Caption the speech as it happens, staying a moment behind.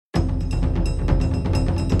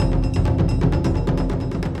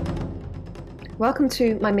Welcome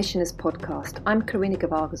to My Missioners podcast. I'm Karina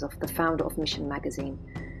Gavargazov, the founder of Mission Magazine,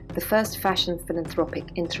 the first fashion philanthropic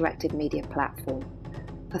interactive media platform.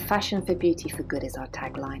 A fashion for beauty for good is our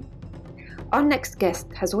tagline. Our next guest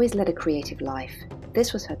has always led a creative life.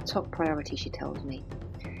 This was her top priority, she tells me.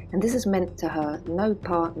 And this has meant to her no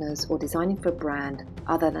partners or designing for a brand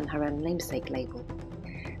other than her own namesake label.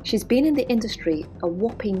 She's been in the industry a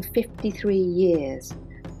whopping 53 years.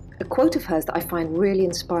 A quote of hers that I find really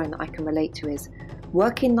inspiring that I can relate to is,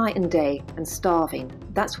 "Working night and day and starving,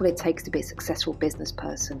 that's what it takes to be a successful business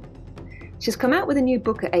person." She's come out with a new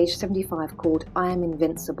book at age 75 called I Am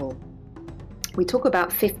Invincible. We talk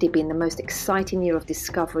about 50 being the most exciting year of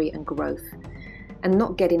discovery and growth, and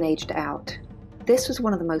not getting aged out. This was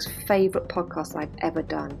one of the most favourite podcasts I've ever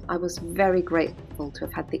done. I was very grateful to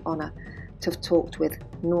have had the honour to have talked with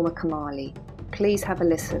Norma Kamali. Please have a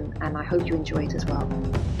listen, and I hope you enjoy it as well.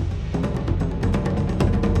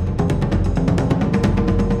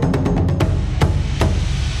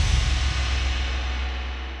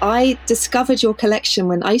 I discovered your collection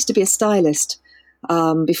when I used to be a stylist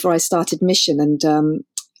before I started Mission, and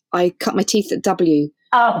I cut my teeth at W.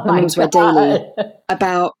 Oh my Women's Wear Daily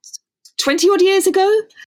about 20 odd years ago.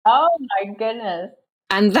 Oh my goodness!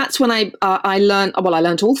 And that's when I learned. Well, I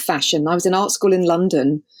learned all fashion. I was in art school in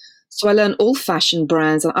London, so I learned all fashion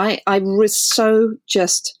brands, and I was so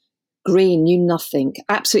just green, knew nothing,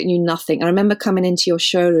 absolutely knew nothing. I remember coming into your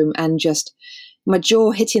showroom and just my jaw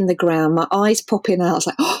hitting the ground, my eyes popping out. I was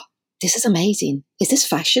like, "Oh, this is amazing! Is this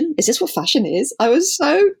fashion? Is this what fashion is?" I was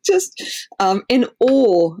so just in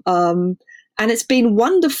awe, and it's been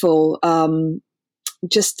wonderful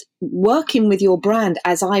just working with your brand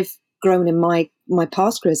as I've grown in my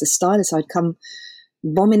past career as a stylist. I'd come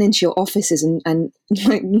bombing into your offices and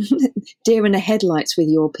like deer in the headlights with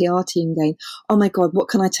your PR team going, "Oh my God, what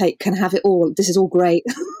can I take? Can I have it all? This is all great."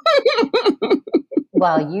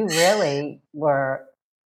 Well, you really were,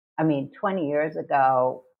 20 years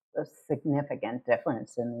ago, a significant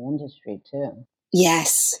difference in the industry too.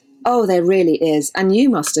 Yes. Oh, there really is. And you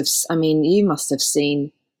must have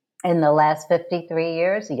seen. In the last 53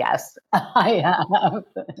 years, yes, I have.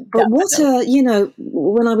 But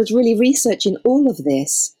when I was really researching all of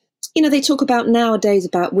this, they talk about nowadays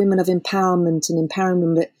about women of empowerment and empowering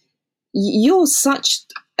women, but you're such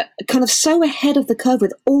kind of so ahead of the curve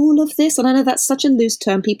with all of this. And I know that's such a loose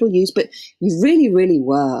term people use, but you really, really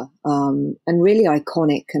were, and really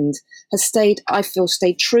iconic, and stayed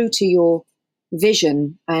true to your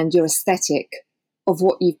vision and your aesthetic of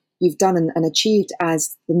what you've done and achieved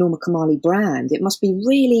as the Norma Kamali brand. You must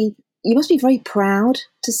be very proud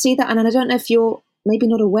to see that. And I don't know if you're maybe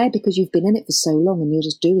not aware because you've been in it for so long and you're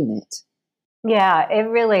just doing it. Yeah, it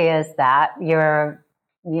really is that.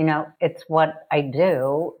 It's what I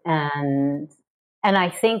do. And I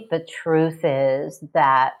think the truth is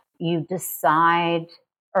that you decide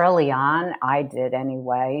early on, I did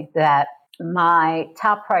anyway, that my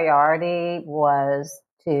top priority was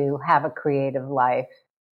to have a creative life.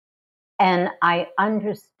 And I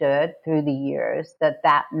understood through the years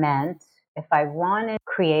that meant if I wanted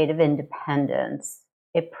creative independence,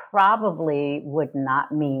 it probably would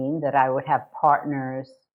not mean that I would have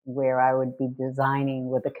partners where I would be designing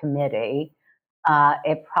with a committee.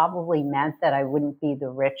 It probably meant that I wouldn't be the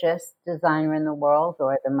richest designer in the world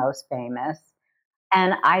or the most famous.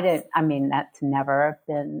 And that's never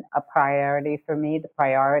been a priority for me. The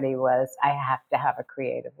priority was I have to have a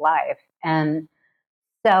creative life. And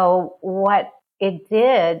so what it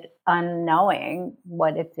did, unknowing,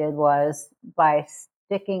 what it did was by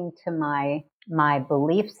sticking to my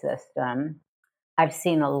belief system, I've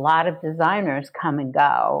seen a lot of designers come and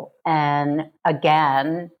go. And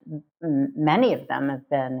again, many of them have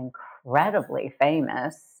been incredibly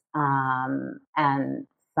famous, and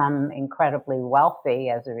some incredibly wealthy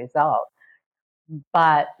as a result.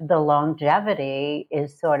 But the longevity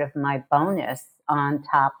is sort of my bonus on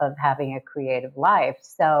top of having a creative life.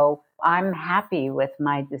 So I'm happy with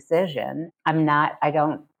my decision. I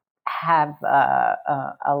don't have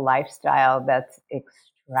a lifestyle that's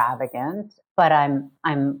extravagant, but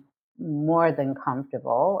I'm more than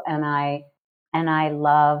comfortable, and I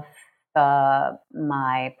love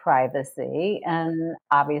my privacy. And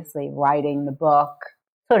obviously writing the book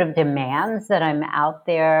sort of demands that I'm out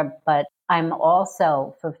there, but I'm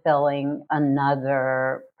also fulfilling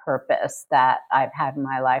another purpose that I've had in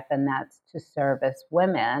my life, and that's to service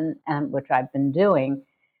women, and which I've been doing.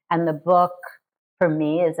 And the book for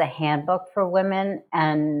me is a handbook for women.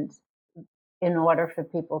 And in order for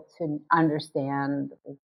people to understand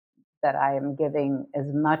that I am giving as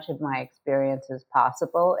much of my experience as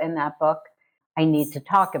possible in that book, I need to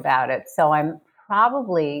talk about it. So I'm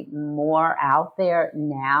probably more out there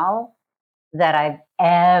now that I've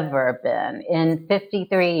ever been. In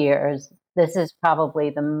 53 years, this is probably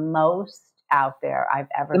the most out there I've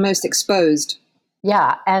ever The been. most exposed.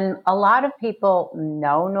 Yeah. And a lot of people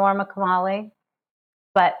know Norma Kamali,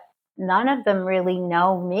 but none of them really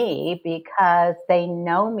know me because they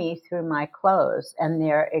know me through my clothes and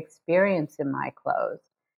their experience in my clothes,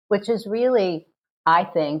 which is really, I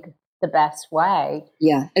think, the best way.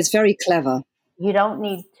 Yeah, it's very clever. You don't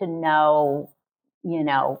need to know,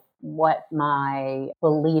 what my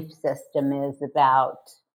belief system is about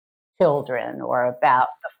children or about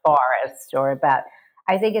the forest or about,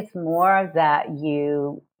 I think it's more that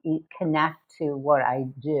you connect to what I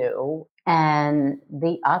do, and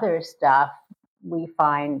the other stuff we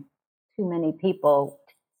find too many people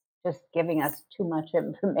just giving us too much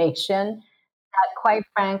information that, quite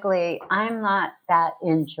frankly, I'm not that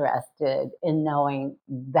interested in knowing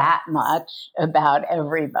that much about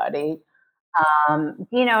everybody.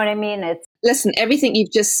 You know what I mean? It's Listen, everything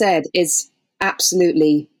you've just said is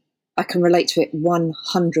absolutely, I can relate to it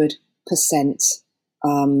 100%.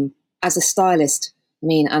 As a stylist, I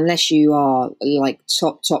mean, unless you are like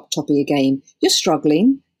top of your game, you're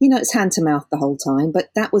struggling. You know, it's hand to mouth the whole time. But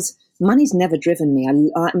money's never driven me. I'm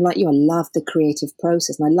like you, I love the creative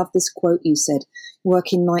process. And I love this quote you said,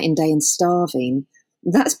 working night and day and starving.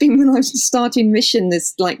 That's been when I was starting Mission,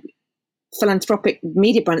 this like philanthropic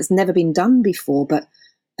media brand. It's never been done before, but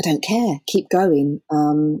I don't care. Keep going.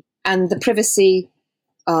 And the privacy,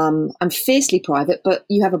 I'm fiercely private, but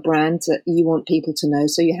you have a brand that you want people to know,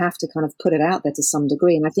 so you have to kind of put it out there to some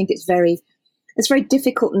degree. And I think it's very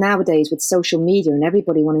difficult nowadays with social media and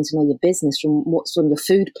everybody wanting to know your business, from what's on your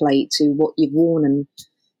food plate to what you've worn and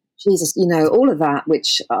Jesus, all of that,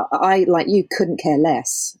 which I, like you, couldn't care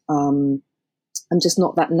less. I'm just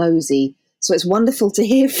not that nosy. So it's wonderful to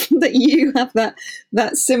hear that you have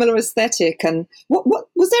that similar aesthetic. And what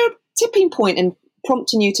was there a tipping point in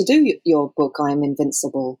prompting you to do your book, I Am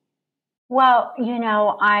Invincible? Well,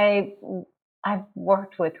 I've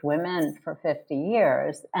worked with women for 50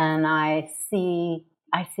 years, and I see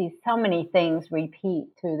so many things repeat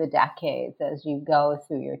through the decades as you go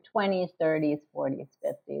through your 20s, 30s, 40s,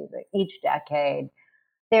 50s. Each decade,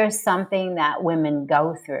 there's something that women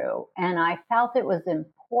go through, and I felt it was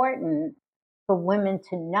important for women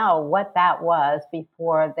to know what that was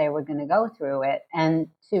before they were going to go through it, and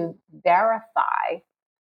to verify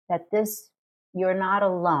that you're not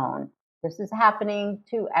alone. This is happening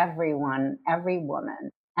to everyone, every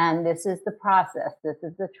woman. And this is the process. This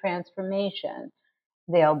is the transformation.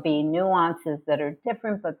 There'll be nuances that are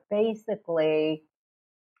different, but basically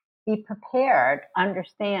be prepared,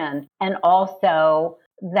 understand, and also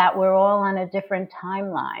that we're all on a different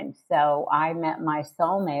timeline. So I met my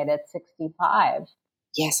soulmate at 65.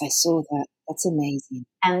 Yes, I saw that. That's amazing.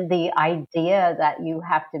 And the idea that you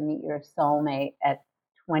have to meet your soulmate at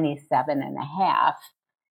 27 and a half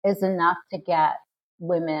is enough to get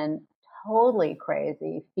women totally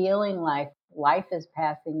crazy, feeling like life is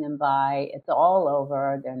passing them by, it's all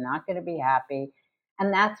over, they're not going to be happy.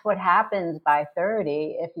 And that's what happens by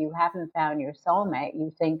 30. If you haven't found your soulmate,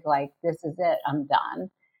 you think like, this is it, I'm done.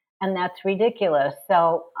 And that's ridiculous.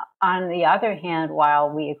 So, on the other hand, while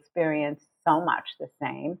we experience so much the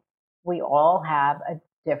same, we all have a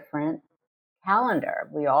different calendar.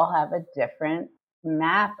 We all have a different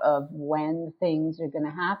map of when things are going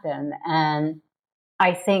to happen. And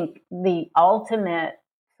I think the ultimate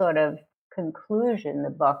sort of conclusion the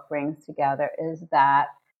book brings together is that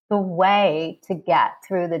the way to get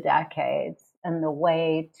through the decades and the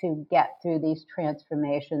way to get through these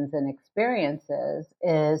transformations and experiences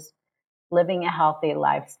is living a healthy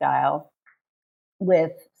lifestyle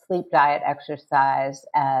with sleep, diet, exercise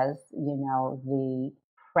as, the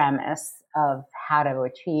premise of how to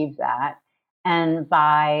achieve that. And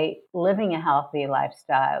by living a healthy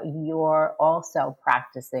lifestyle, you're also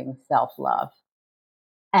practicing self love.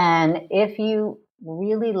 And if you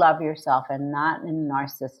really love yourself, and not in a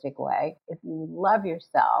narcissistic way, if you love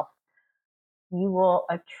yourself, you will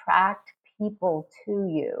attract people to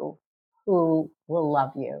you who will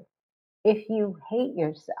love you. If you hate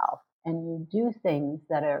yourself and you do things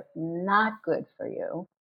that are not good for you,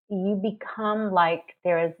 you become like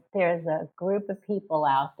there's a group of people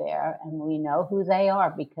out there, and we know who they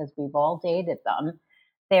are because we've all dated them.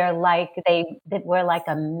 They're like we're like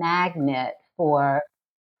a magnet for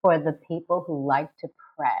the people who like to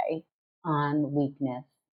prey on weakness,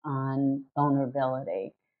 on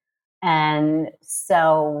vulnerability. And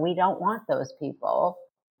so we don't want those people.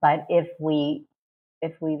 But if we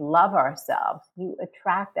love ourselves, you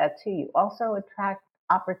attract that to you. Also attract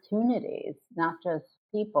opportunities, not just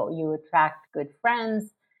people. You attract good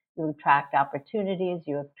friends, you attract opportunities,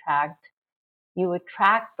 you attract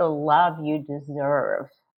the love you deserve.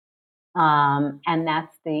 And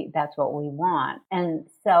that's what we want. And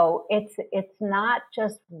so it's not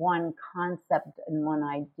just one concept and one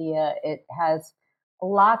idea. It has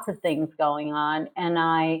lots of things going on, and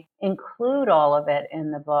I include all of it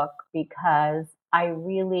in the book because I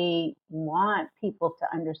really want people to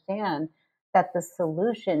understand that the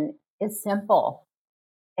solution is simple.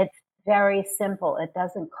 It's very simple. It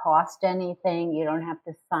doesn't cost anything. You don't have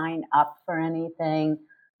to sign up for anything.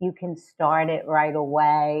 You can start it right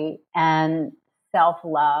away. And self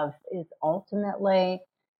love is ultimately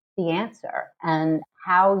the answer. And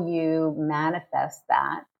how you manifest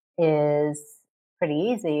that is pretty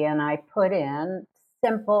easy. And I put in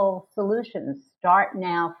simple solutions. Start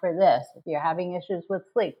now for this. If you're having issues with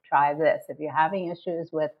sleep, try this. If you're having issues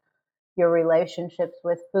with your relationships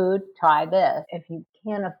with food, try this. If you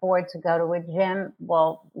can't afford to go to a gym,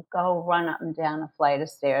 well, go run up and down a flight of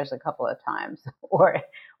stairs a couple of times, or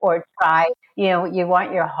try, you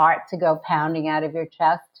want your heart to go pounding out of your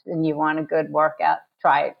chest and you want a good workout,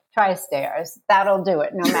 try stairs. That'll do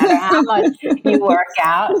it no matter how much you work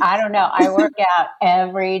out. I don't know. I work out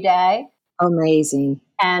every day. Amazing.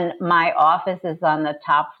 And my office is on the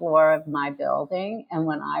top floor of my building. And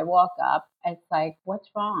when I walk up, it's like, what's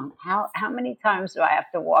wrong? How many times do I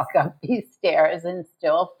have to walk up these stairs and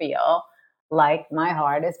still feel like my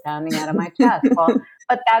heart is pounding out of my chest? Well,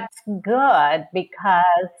 but that's good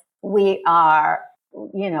because we're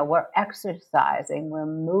exercising, we're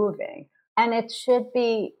moving. And it should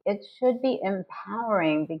be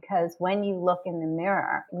empowering, because when you look in the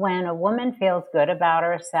mirror, when a woman feels good about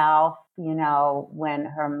herself, when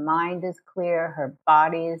her mind is clear, her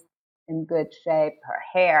body's in good shape, her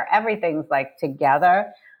hair, everything's like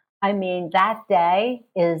together. I mean, that day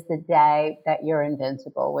is the day that you're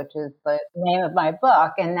invincible, which is the name of my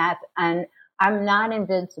book. And I'm not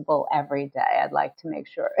invincible every day. I'd like to make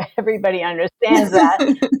sure everybody understands that.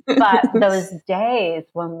 But those days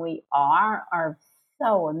when we are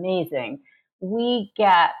so amazing. We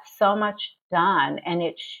get so much done, and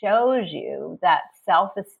it shows you that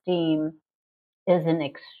self-esteem is an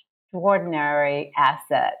extraordinary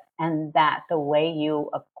asset, and that the way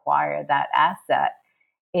you acquire that asset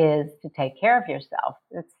is to take care of yourself.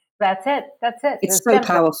 That's it. It's so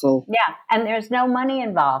powerful. Yeah, and there's no money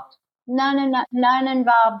involved. None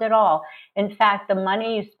involved at all. In fact, the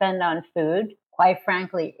money you spend on food, quite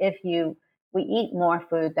frankly, we eat more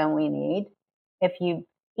food than we need. If you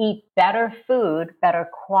eat better food, better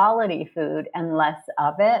quality food, and less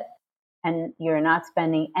of it, and you're not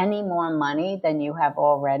spending any more money than you have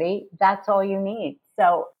already, that's all you need.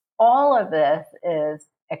 So all of this is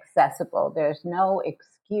accessible. There's no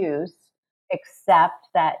excuse except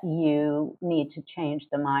that you need to change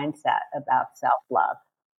the mindset about self-love.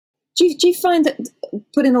 Do you find that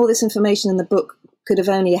putting all this information in the book could have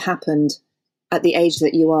only happened at the age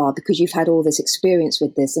that you are, because you've had all this experience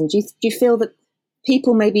with this? And do you feel that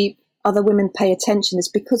people, maybe other women, pay attention? It's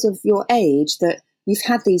because of your age that you've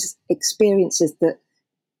had these experiences that,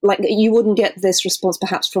 like, you wouldn't get this response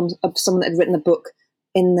perhaps from someone that had written a book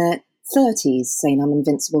in their 30s saying I'm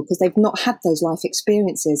invincible, because they've not had those life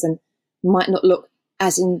experiences and might not look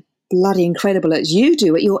as bloody incredible as you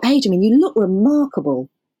do at your age. I mean, you look remarkable.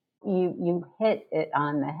 You hit it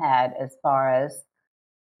on the head as far as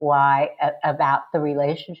about the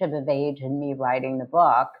relationship of age and me writing the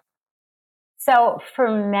book. So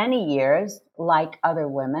for many years, like other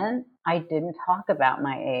women, I didn't talk about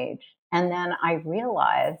my age. And then I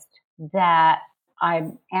realized that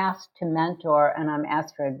I'm asked to mentor and I'm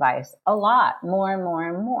asked for advice a lot, more and more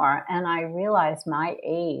and more. And I realized my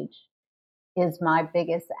age is my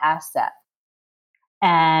biggest asset.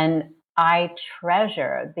 And I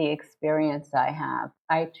treasure the experience I have.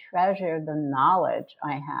 I treasure the knowledge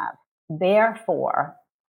I have. Therefore,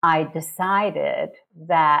 I decided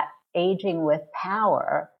that aging with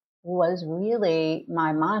power was really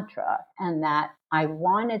my mantra, and that I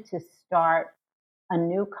wanted to start a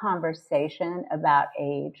new conversation about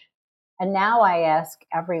age. And now I ask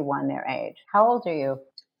everyone their age. How old are you?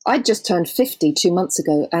 I just turned 50 2 months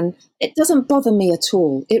ago, and it doesn't bother me at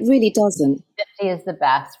all. It really doesn't. 50 is the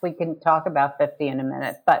best. We can talk about 50 in a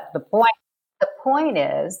minute. But the point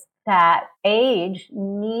is that age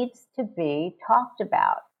needs to be talked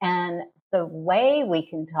about. And the way we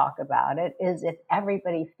can talk about it is if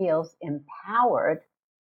everybody feels empowered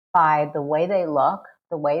by the way they look,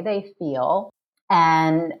 the way they feel,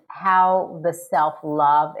 and how the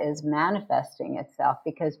self-love is manifesting itself.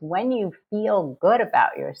 Because when you feel good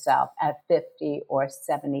about yourself at 50 or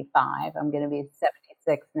 75, I'm going to be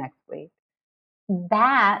 46 next week.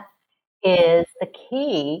 That is the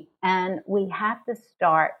key. And we have to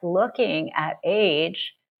start looking at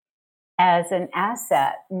age as an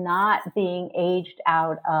asset, not being aged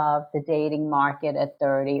out of the dating market at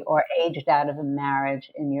 30 or aged out of a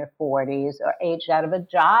marriage in your 40s or aged out of a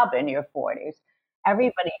job in your 40s.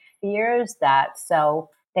 Everybody fears that, so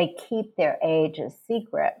they keep their age a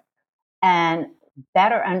secret. And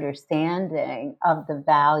better understanding of the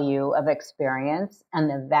value of experience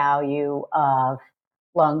and the value of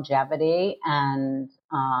longevity and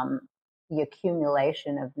the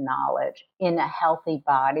accumulation of knowledge in a healthy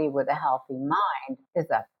body with a healthy mind is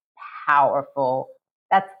a powerful,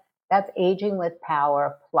 that's that's aging with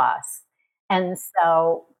power plus. And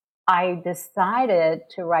so I decided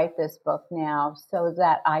to write this book now so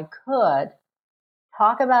that I could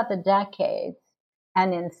talk about the decades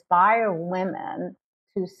and inspire women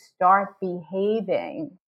to start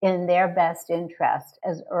behaving in their best interest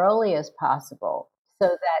as early as possible so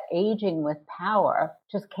that aging with power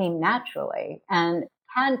just came naturally and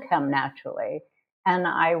can come naturally. And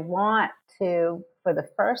I want to, for the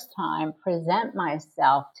first time, present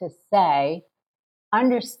myself to say,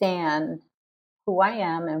 understand who I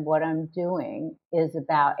am and what I'm doing is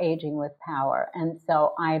about aging with power. And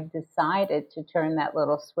so I've decided to turn that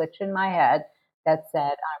little switch in my head that said,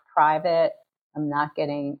 I'm private, I'm not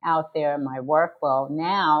getting out there in my work. Well,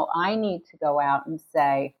 now I need to go out and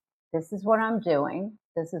say, this is what I'm doing,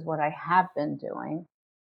 this is what I have been doing,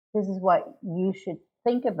 this is what you should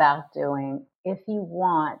think about doing if you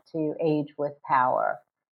want to age with power,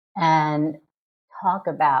 and talk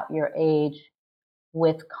about your age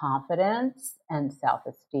with confidence and self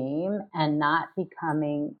esteem and not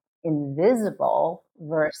becoming invisible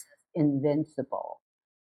versus invincible.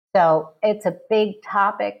 So it's a big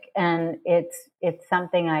topic, and it's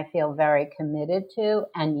something I feel very committed to.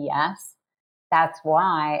 And yes, that's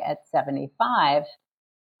why at 75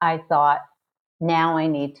 I thought, now I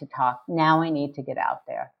need to talk, now I need to get out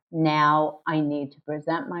there, now I need to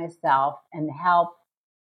present myself and help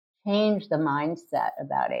change the mindset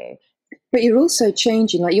about age. But you're also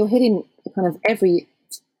changing, like you're hitting kind of every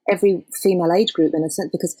female age group in a sense,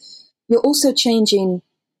 because you're also changing,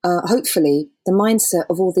 hopefully, the mindset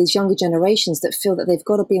of all these younger generations that feel that they've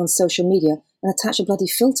got to be on social media and attach a bloody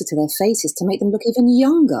filter to their faces to make them look even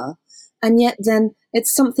younger. And yet, then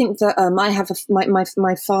it's something that I have.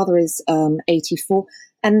 My father is 84,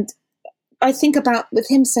 and I think about with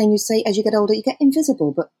him saying, you say as you get older, you get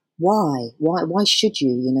invisible, but why? Why should you?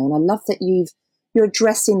 You know, and I love that you're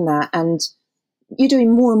addressing that, and you're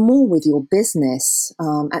doing more and more with your business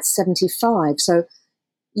at 75. So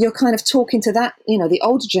you're kind of talking to that, you know, the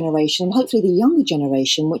older generation and hopefully the younger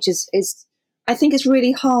generation, which is I think it's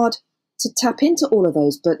really hard to tap into all of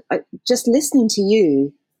those. But just listening to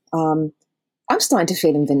you, I'm starting to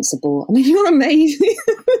feel invincible. I mean, you're amazing.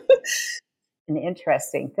 An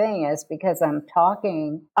interesting thing is because I'm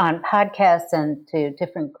talking on podcasts and to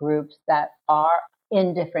different groups that are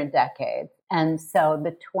in different decades. And so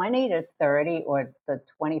the 20 to 30 or the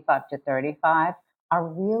 25 to 35 are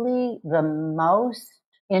really the most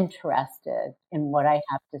interested in what I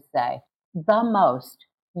have to say. The most.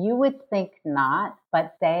 You would think not,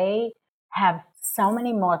 but they have so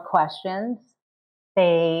many more questions.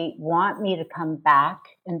 They want me to come back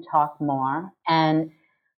and talk more. And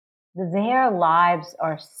their lives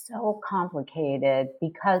are so complicated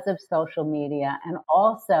because of social media and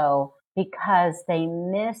also because they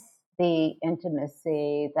miss the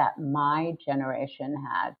intimacy that my generation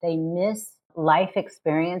had. They miss life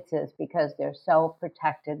experiences because they're so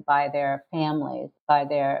protected by their families, by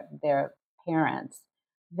their parents.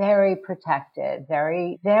 Very protected,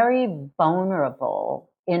 very, very vulnerable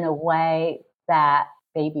in a way that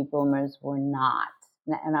baby boomers were not.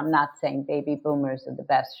 And I'm not saying baby boomers are the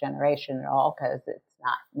best generation at all, because it's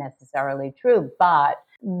not necessarily true, but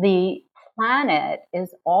the planet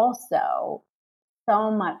is also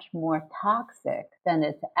so much more toxic than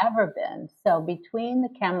it's ever been. So between the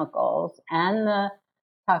chemicals and the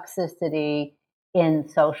toxicity in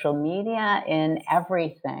social media, in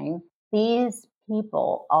everything, these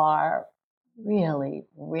people are really,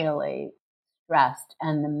 really stressed.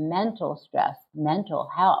 And the mental stress, mental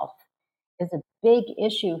health is a big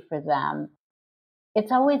issue for them.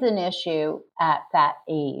 It's always an issue at that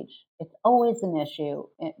age. It's always an issue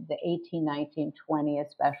in the 18, 19, 20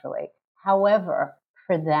 especially. However,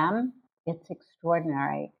 for them, it's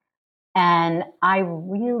extraordinary. And I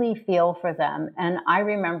really feel for them. And I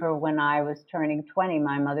remember when I was turning 20,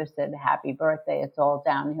 my mother said, happy birthday, it's all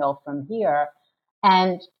downhill from here.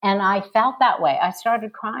 And I felt that way. I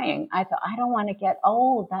started crying. I thought, I don't want to get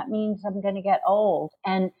old. That means I'm going to get old.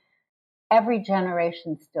 And every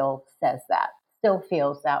generation still says that, still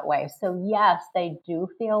feels that way. So yes, they do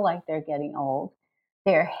feel like they're getting old.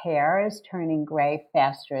 Their hair is turning gray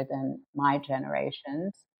faster than my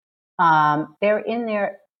generation's. They're in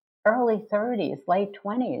their early 30s, late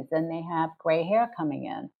 20s, and they have gray hair coming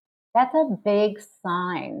in. That's a big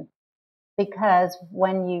sign because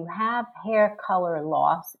when you have hair color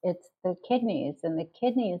loss, it's the kidneys, and the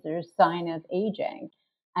kidneys are a sign of aging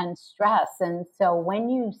and stress. And so when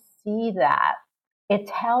you see that, it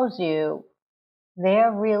tells you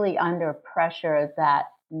they're really under pressure that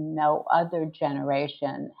no other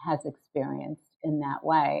generation has experienced in that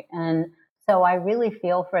way. And so I really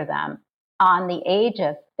feel for them. On the age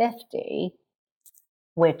of 50,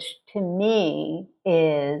 which to me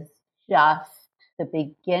is just the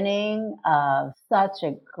beginning of such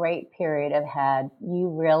a great period ahead. You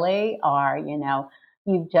really are,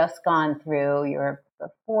 you've just gone through your the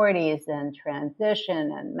 40s and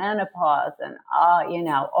transition and menopause and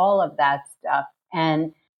all of that stuff.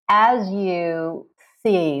 And as you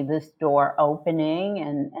see this door opening,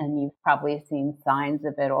 and you've probably seen signs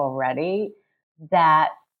of it already, that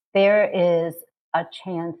there is a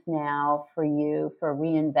chance now for you for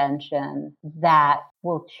reinvention that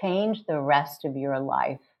will change the rest of your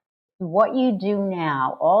life. What you do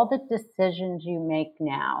now, all the decisions you make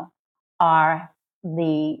now are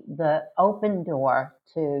the open door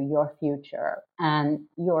to your future. And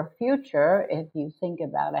your future, if you think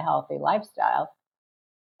about a healthy lifestyle,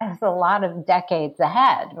 is a lot of decades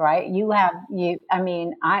ahead, right?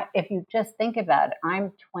 If you just think about it,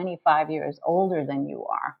 I'm 25 years older than you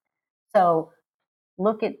are. So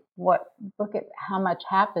look at how much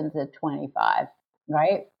happens at 25,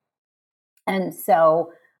 right? And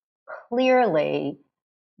so clearly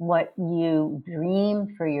what you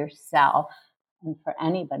dream for yourself and for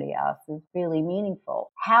anybody else is really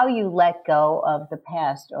meaningful. How you let go of the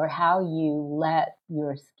past, or how you let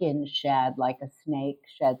your skin shed like a snake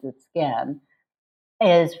sheds its skin,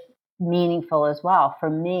 is meaningful as well. For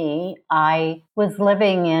me, I was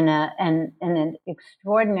living in an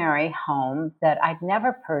extraordinary home that I'd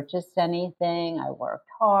never purchased anything. I worked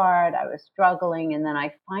hard, I was struggling, and then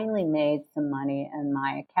I finally made some money, and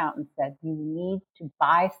my accountant said, "You need to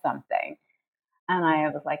buy something." And I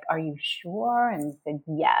was like, "Are you sure?" And he said,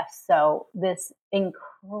 "Yes." So this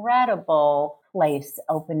incredible place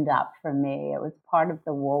opened up for me. It was part of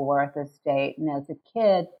the Woolworth estate. And as a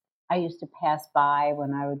kid, I used to pass by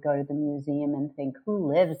when I would go to the museum and think,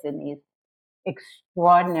 who lives in these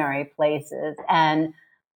extraordinary places? And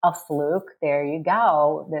a fluke, there you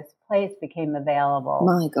go, this place became available.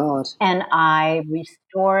 My God. And I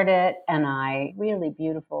restored it, and I really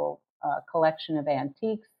beautiful collection of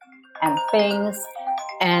antiques and things.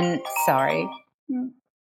 And sorry.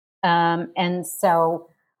 And so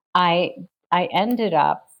I I ended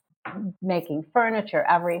up making furniture,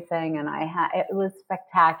 everything, and it was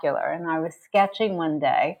spectacular. And I was sketching one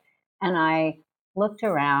day, and I looked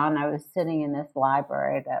around. I was sitting in this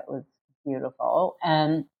library that was beautiful,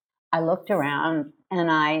 and I looked around and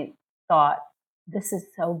I thought, this is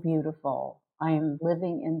so beautiful. I am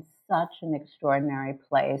living in such an extraordinary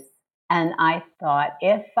place. And I thought,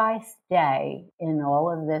 if I stay in all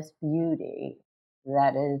of this beauty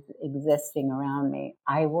that is existing around me,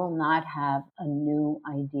 I will not have a new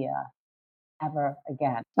idea ever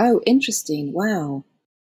again. Oh, interesting. Wow.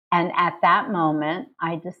 And at that moment,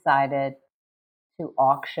 I decided to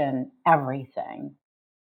auction everything.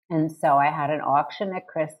 And so I had an auction at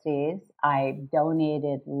Christie's. I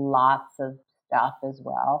donated lots of stuff as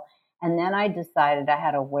well. And then I decided I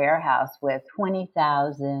had a warehouse with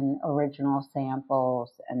 20,000 original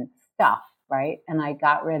samples and stuff, right? And I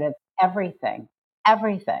got rid of everything,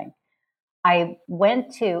 everything. I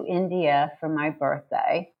went to India for my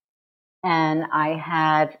birthday, and I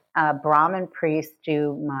had a Brahmin priest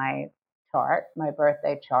do my chart, my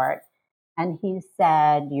birthday chart. And he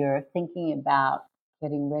said, "You're thinking about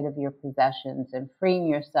getting rid of your possessions and freeing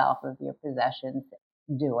yourself of your possessions.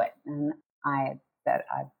 Do it." And I said,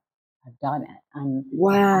 I've done it. I've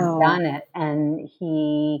Wow. done it. And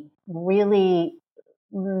he really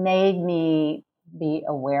made me be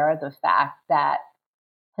aware of the fact that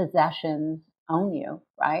possessions own you,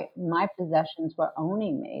 right? My possessions were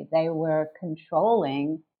owning me. They were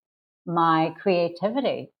controlling my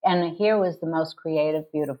creativity. And here was the most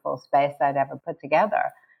creative, beautiful space I'd ever put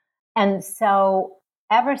together. And so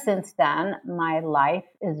ever since then, my life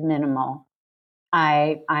is minimal.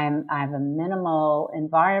 I have a minimal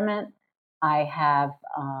environment. I have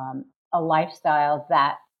a lifestyle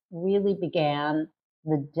that really began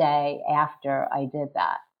the day after I did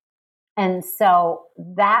that. And so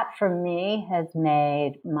that for me has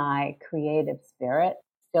made my creative spirit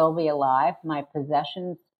still be alive. My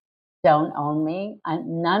possessions don't own me.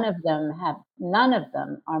 None of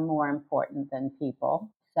them are more important than people.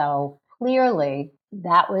 So clearly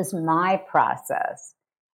that was my process.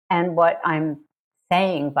 And what I'm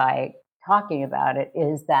saying by talking about it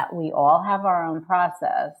is that we all have our own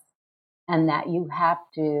process and that you have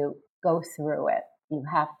to go through it. You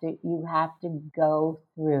have to go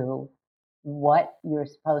through what you're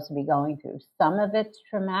supposed to be going through. Some of it's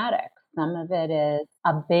traumatic. Some of it is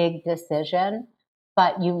a big decision,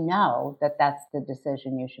 but you know that that's the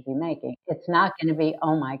decision you should be making. It's not going to be,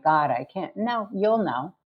 oh my God, I can't. No, you'll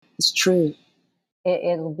know. It's true.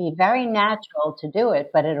 It'll be very natural to do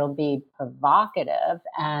it, but it'll be provocative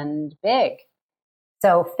and big.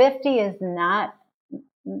 So 50 is not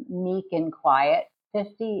meek and quiet.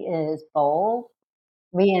 50 is bold,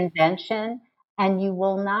 reinvention, and you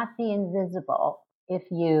will not be invisible if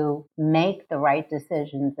you make the right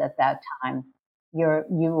decisions at that time. You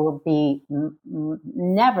will be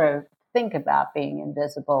never think about being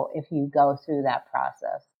invisible if you go through that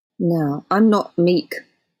process. No, I'm not meek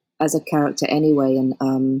as a character anyway,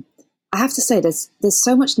 and I have to say, there's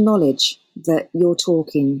so much knowledge that you're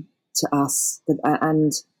talking to us,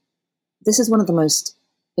 and this is one of the most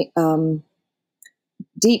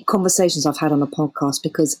deep conversations I've had on a podcast,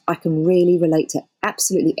 because I can really relate to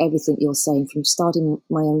absolutely everything you're saying, from starting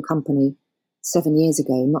my own company 7 years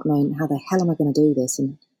ago, not knowing how the hell am I going to do this,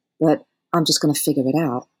 but I'm just going to figure it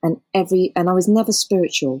out. And I was never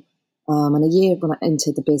spiritual. And a year when I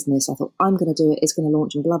entered the business, I thought, I'm going to do it. It's going to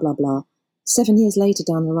launch and blah, blah, blah. 7 years later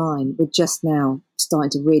down the line, we're just now starting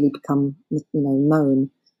to really become,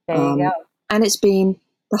 known. There you go. And it's been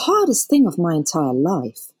the hardest thing of my entire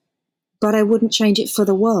life, but I wouldn't change it for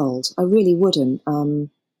the world. I really wouldn't. And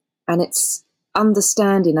it's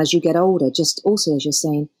understanding as you get older, just also, as you're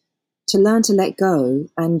saying, to learn to let go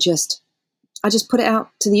and I just put it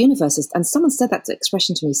out to the universe. And someone said that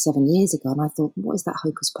expression to me 7 years ago, and I thought, what is that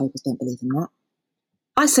hocus pocus? Don't believe in that.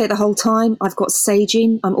 I say it the whole time. I've got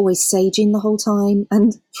saging. I'm always saging the whole time.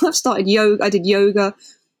 And I've started yoga. I did yoga.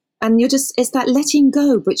 And it's that letting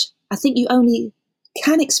go, which I think you only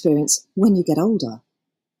can experience when you get older,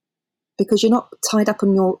 because you're not tied up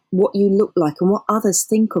on what you look like and what others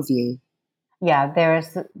think of you. Yeah,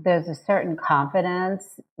 there's a certain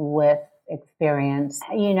confidence with experience.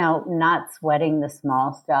 Not sweating the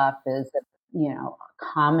small stuff is,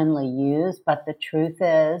 commonly used, but the truth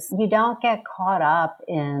is you don't get caught up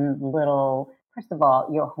in little. First of all,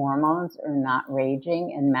 your hormones are not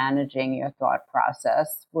raging and managing your thought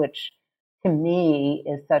process, which to me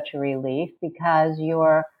is such a relief, because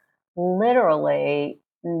you're literally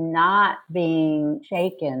not being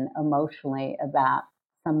shaken emotionally about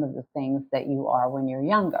some of the things that you are when you're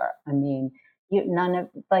younger. I mean, you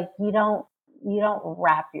don't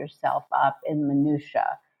wrap yourself up in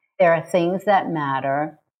minutia. There are things that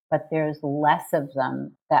matter, but there's less of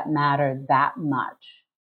them that matter that much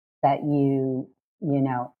that need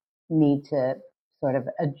to sort of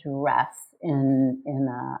address in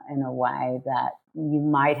a way that you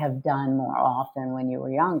might have done more often when you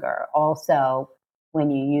were younger. Also,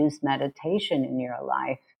 when you use meditation in your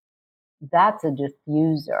life, that's a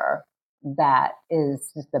diffuser that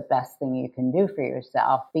is just the best thing you can do for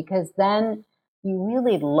yourself, because then you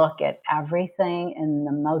really look at everything in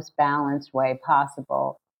the most balanced way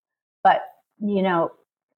possible. But you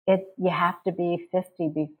have to be 50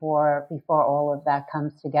 before all of that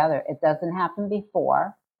comes together. It doesn't happen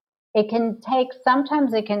before.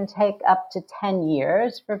 Sometimes it can take up to 10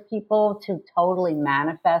 years for people to totally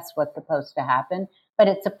manifest what's supposed to happen. But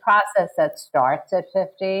it's a process that starts at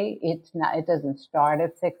 50. It doesn't start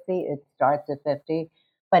at 60. It starts at 50.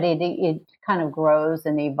 But it kind of grows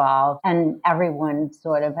and evolves. And everyone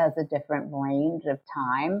sort of has a different range of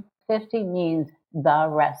time. 50 means the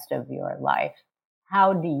rest of your life.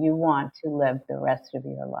 How do you want to live the rest of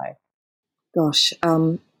your life? Gosh, I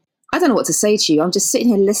don't know what to say to you. I'm just sitting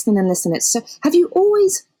here listening and listening. Have you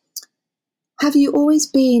always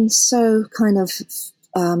been so kind of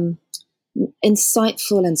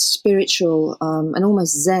insightful and spiritual and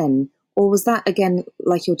almost Zen? Or was that, again,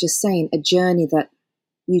 like you're just saying, a journey that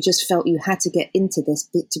you just felt you had to get into this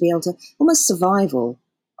to be able to almost survival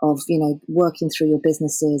of, working through your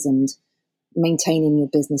businesses and maintaining your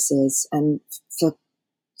businesses, and for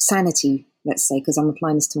sanity, let's say, because I'm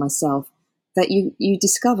applying this to myself, that you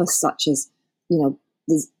discover, such as,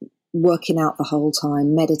 there's working out the whole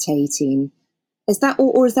time, meditating. Is that,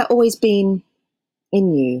 or has that always been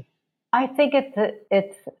in you? I think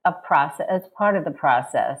it's a process. It's part of the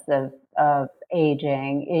process of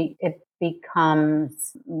aging. It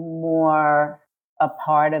becomes more a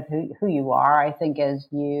part of who you are, I think, as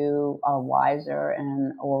you are wiser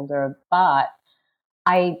and older. But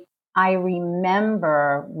I I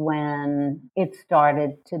remember when it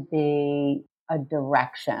started to be a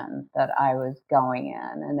direction that I was going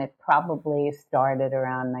in, and it probably started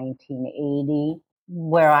around 1980,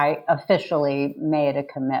 where I officially made a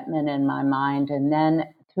commitment in my mind. And then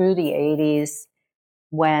through the 80s,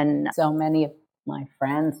 when so many of my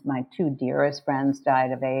friends, my two dearest friends,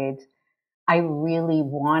 died of AIDS, I really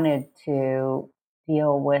wanted to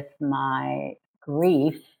deal with my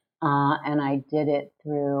grief, and I did it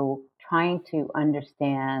through trying to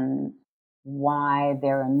understand why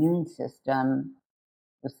their immune system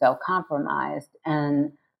was so compromised.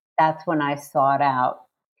 And that's when I sought out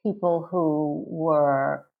people who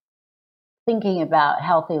were thinking about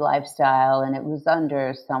healthy lifestyle, and it was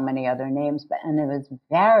under so many other names, but and it was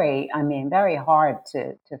very hard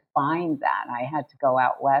to find that. I had to go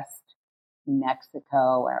out west,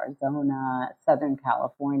 Mexico, Arizona, Southern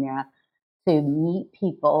California, to meet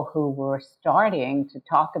people who were starting to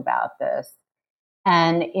talk about this.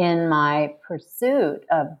 And in my pursuit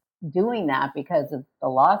of doing that, because of the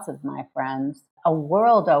loss of my friends, a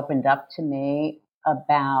world opened up to me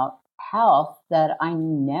about health that I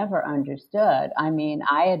never understood. I mean,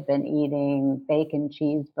 I had been eating bacon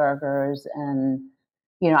cheeseburgers and,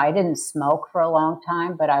 I didn't smoke for a long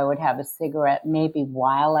time, but I would have a cigarette maybe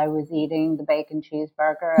while I was eating the bacon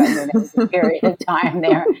cheeseburger. I mean, it was a period of time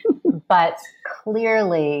there. But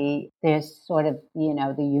clearly, there's sort of,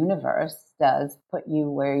 the universe does put you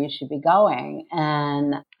where you should be going.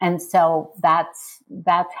 And so that's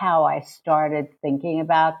how I started thinking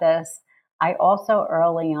about this. I also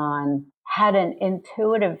early on had an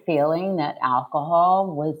intuitive feeling that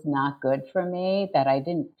alcohol was not good for me, that I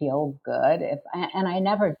didn't feel good and I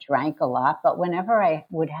never drank a lot, but whenever I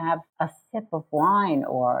would have a sip of wine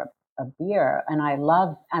or a beer, and I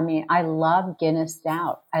love Guinness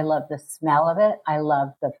Stout. I love the smell of it. I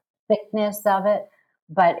love the thickness of it.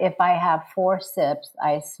 But if I have 4 sips,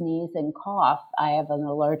 I sneeze and cough. I have an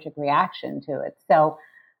allergic reaction to it. So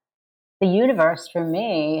the universe for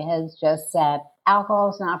me has just said, alcohol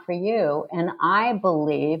is not for you. And I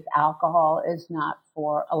believe alcohol is not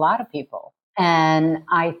for a lot of people. And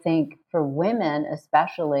I think for women,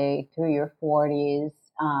 especially through your 40s,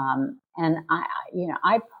 and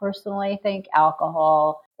I personally think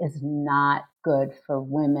alcohol is not good for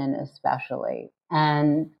women, especially.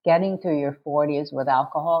 And getting through your 40s with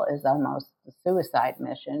alcohol is almost a suicide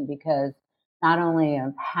mission, because not only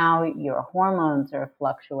of how your hormones are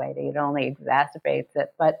fluctuating, it only exacerbates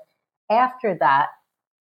it, but after that,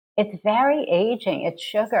 it's very aging. It's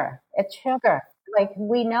sugar. It's sugar. Like,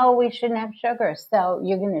 we know we shouldn't have sugar. So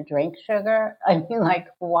you're going to drink sugar? I mean, like,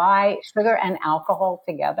 why sugar and alcohol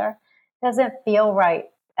together? Doesn't feel right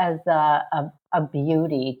as a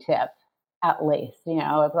beauty tip, at least.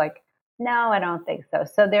 It's like, no, I don't think so.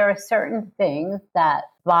 So there are certain things that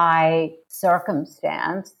by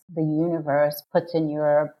circumstance, the universe puts in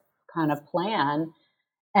your kind of plan.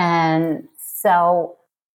 And so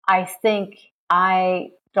I think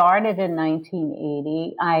I started in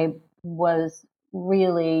 1980. I was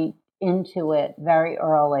really into it very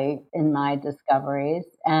early in my discoveries.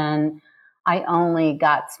 And I only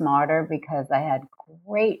got smarter because I had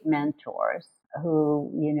great mentors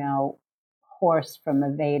who, Horst from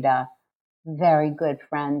Aveda, very good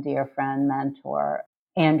friend, dear friend, mentor,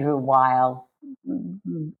 Andrew Weil,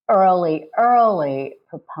 early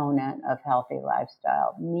proponent of healthy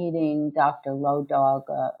lifestyle. Meeting Dr. Low Dog,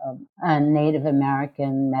 a Native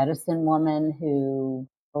American medicine woman who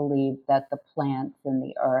believed that the plants and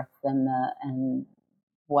the earth and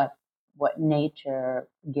what nature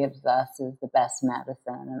gives us is the best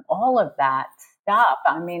medicine, and all of that stuff.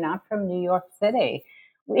 I mean, I'm from New York City.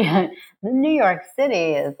 The New York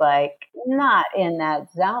City is like not in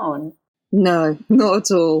that zone. No, not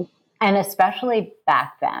at all. And especially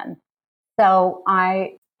back then. So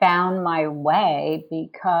I found my way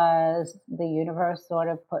because the universe sort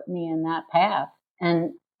of put me in that path.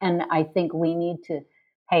 And I think we need to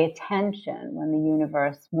pay attention when the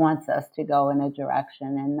universe wants us to go in a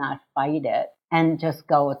direction and not fight it and just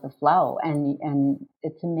go with the flow. And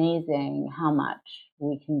it's amazing how much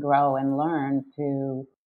we can grow and learn through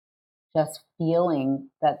just feeling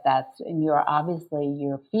and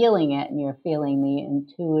you're feeling it, and you're feeling the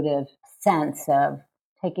intuitive sense of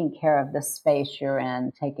taking care of the space you're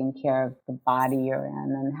in, taking care of the body you're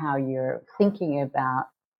in, and how you're thinking about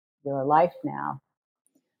your life now.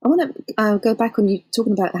 I want to go back on you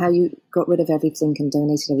talking about how you got rid of everything and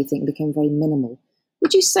donated everything and became very minimal.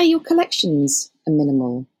 Would you say your collections are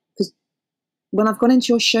minimal? Because when I've gone into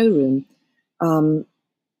your showroom,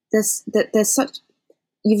 there's such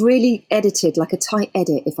you've really edited like a tight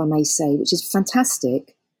edit, if I may say, which is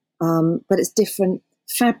fantastic. But it's different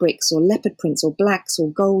fabrics or leopard prints or blacks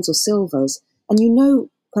or golds or silvers, and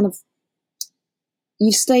kind of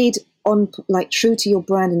you've stayed on like true to your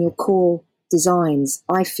brand and your core designs.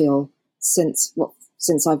 I feel since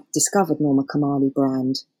I've discovered Norma Kamali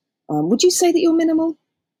brand. Would you say that you're minimal?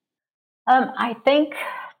 I think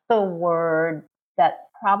the word that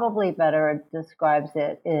probably better describes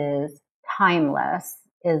it is timeless.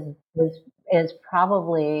 Is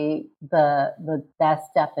probably the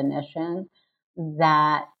best definition.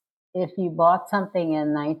 That if you bought something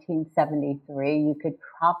in 1973, you could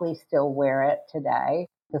probably still wear it today.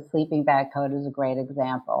 The sleeping bag coat is a great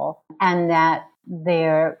example, and that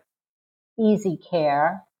they're easy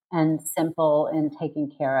care and simple in taking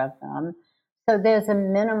care of them. So there's a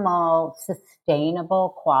minimal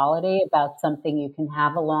sustainable quality about something you can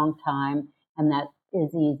have a long time and that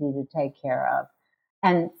is easy to take care of.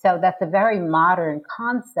 And so that's a very modern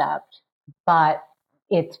concept, but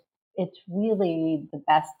it's really the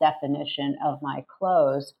best definition of my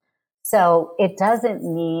clothes. So it doesn't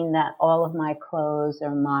mean that all of my clothes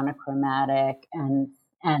are monochromatic and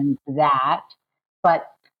that, but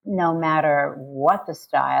no matter what the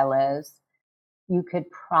style is, you could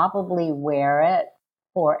probably wear it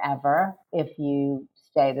forever if you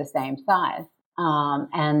stay the same size.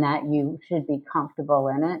 And that you should be comfortable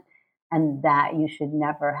in it, and that you should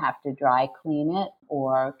never have to dry clean it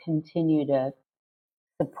or continue to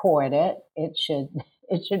support it. It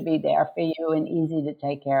should be there for you and easy to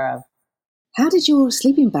take care of. How did your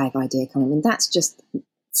sleeping bag idea come? I mean, that's just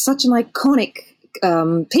such an iconic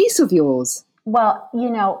piece of yours. Well,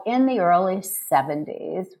 in the early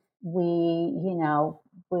 70s, we,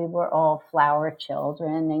 we were all flower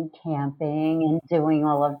children and camping and doing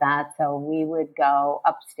all of that. So we would go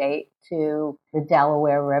upstate to the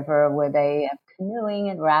Delaware River where they have canoeing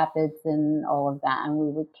and rapids and all of that. And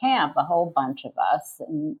we would camp, a whole bunch of us.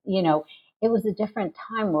 And, it was a different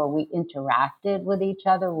time where we interacted with each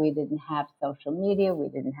other. We didn't have social media. We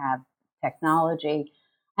didn't have technology.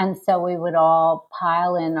 And so we would all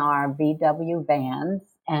pile in our VW vans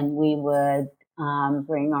and we would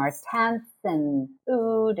bring our tents and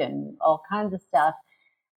food and all kinds of stuff.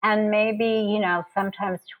 And maybe,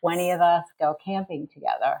 sometimes 20 of us go camping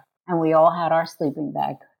together. And we all had our sleeping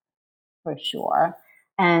bag for sure.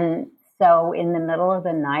 And so in the middle of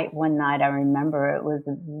the night, one night, I remember it was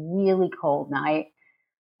a really cold night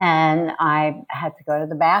and I had to go to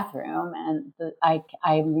the bathroom. And I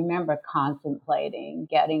remember contemplating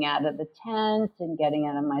getting out of the tent and getting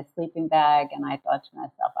out of my sleeping bag. And I thought to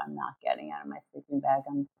myself, I'm not getting out of my sleeping bag.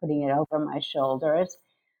 I'm putting it over my shoulders.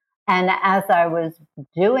 And as I was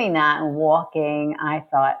doing that and walking, I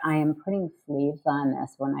thought, I am putting sleeves on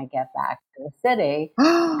this when I get back to the city.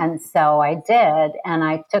 And so I did. And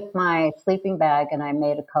I took my sleeping bag and I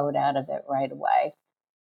made a coat out of it right away.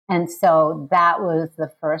 And so that was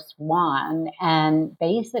the first one. And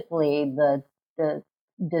basically, the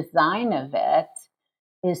design of it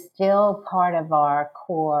is still part of our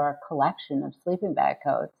core collection of sleeping bag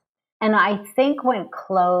coats. And I think when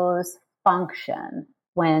clothes function,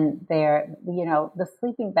 when they're, the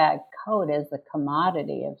sleeping bag coat is a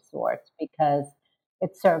commodity of sorts because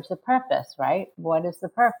it serves a purpose, right? What is the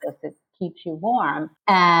purpose? It keeps you warm.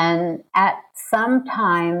 And at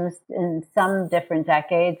sometimes in some different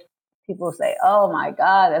decades, people say, oh my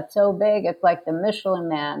God, it's so big. It's like the Michelin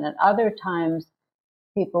Man. And other times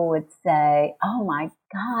people would say, oh my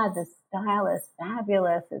God, the style is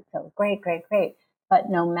fabulous. It's so great, great, great. But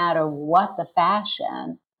no matter what the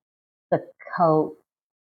fashion, the coat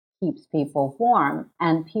keeps people warm.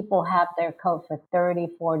 And people have their coat for 30,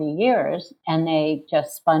 40 years and they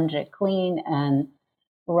just sponge it clean and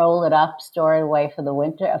roll it up, store it away for the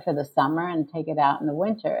winter, for the summer, and take it out in the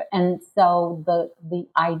winter. And so the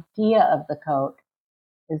idea of the coat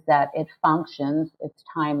is that it functions, it's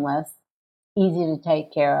timeless, easy to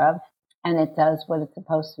take care of, and it does what it's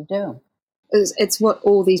supposed to do. It's what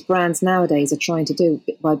all these brands nowadays are trying to do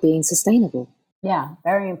by being sustainable. Yeah,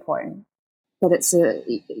 very important. But it's a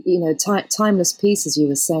timeless piece, as you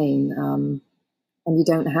were saying, and you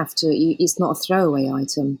don't have to. It's not a throwaway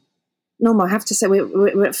item. Norma, I have to say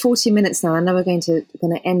we're at 40 minutes now. I know we're going to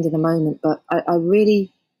end in a moment, but I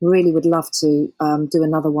really, really would love to do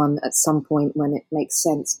another one at some point when it makes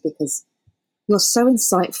sense because you're so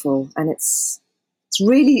insightful and it's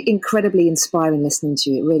really incredibly inspiring listening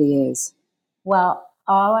to you. It really is. Well,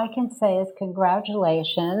 all I can say is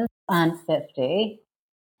congratulations on 50.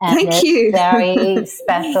 And Thank you. Very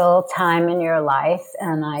special time in your life.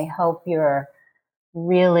 And I hope you're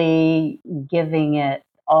really giving it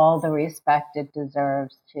all the respect it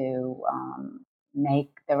deserves to make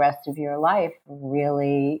the rest of your life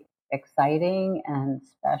really exciting and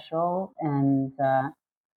special. And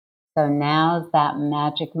so now's that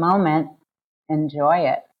magic moment. Enjoy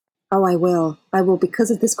it. Oh, I will. I will, because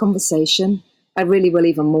of this conversation. I really will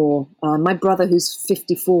even more. My brother, who's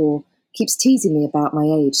 54, keeps teasing me about my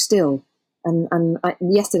age still. And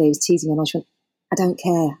yesterday he was teasing me and I just went, I don't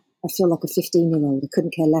care. I feel like a 15-year-old. I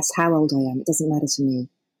couldn't care less how old I am. It doesn't matter to me.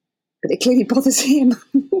 But it clearly bothers him.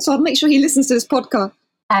 So I'll make sure he listens to this podcast.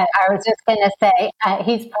 I was just going to say,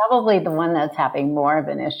 he's probably the one that's having more of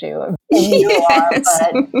an issue than you Yes.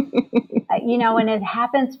 are. But, and it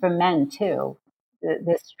happens for men too,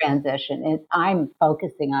 this transition. I'm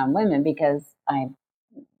focusing on women because I've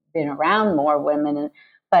been around more women.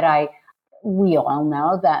 But we all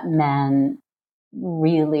know that men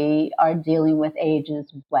really are dealing with age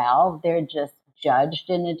as well. They're just judged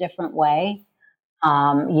in a different way.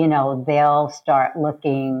 They'll start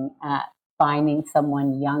looking at finding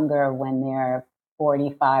someone younger when they're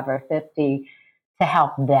 45 or 50 to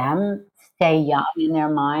help them stay young in their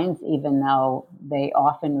minds, even though they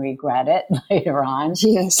often regret it later on.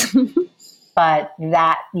 Yes. But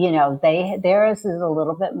that, theirs is a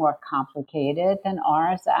little bit more complicated than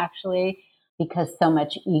ours, actually, because so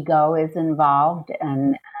much ego is involved,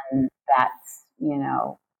 and that's,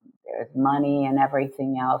 there's money and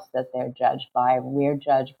everything else that they're judged by. We're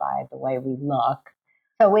judged by the way we look.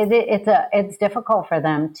 So it's difficult for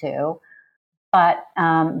them too. But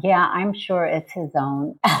I'm sure it's his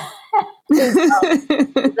own his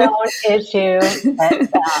own issue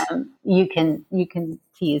that you can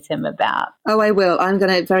tease him about. Oh, I will. I'm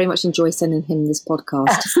going to very much enjoy sending him this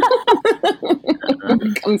podcast when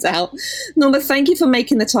it comes out. Norma, thank you for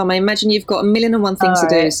making the time. I imagine you've got a million and one things to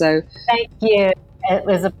do. So thank you. It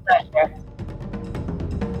was a pleasure.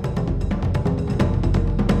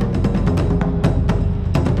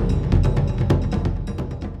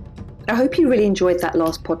 I hope you really enjoyed that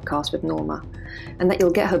last podcast with Norma and that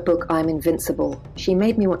you'll get her book, I'm Invincible. She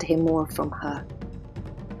made me want to hear more from her.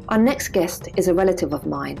 Our next guest is a relative of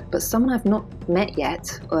mine, but someone I've not met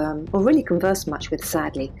yet or really conversed much with,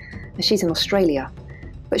 sadly, and she's in Australia.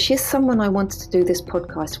 But she is someone I wanted to do this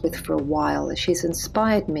podcast with for a while. She's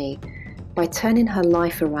inspired me by turning her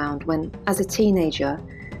life around when, as a teenager,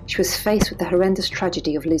 she was faced with the horrendous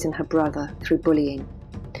tragedy of losing her brother through bullying.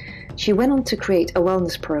 She went on to create a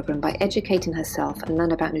wellness program by educating herself and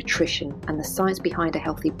learn about nutrition and the science behind a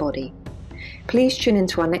healthy body. Please tune in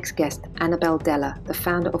to our next guest, Annabelle Della, the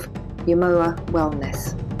founder of Yamoa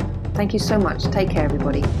Wellness. Thank you so much. Take care,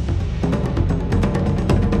 everybody.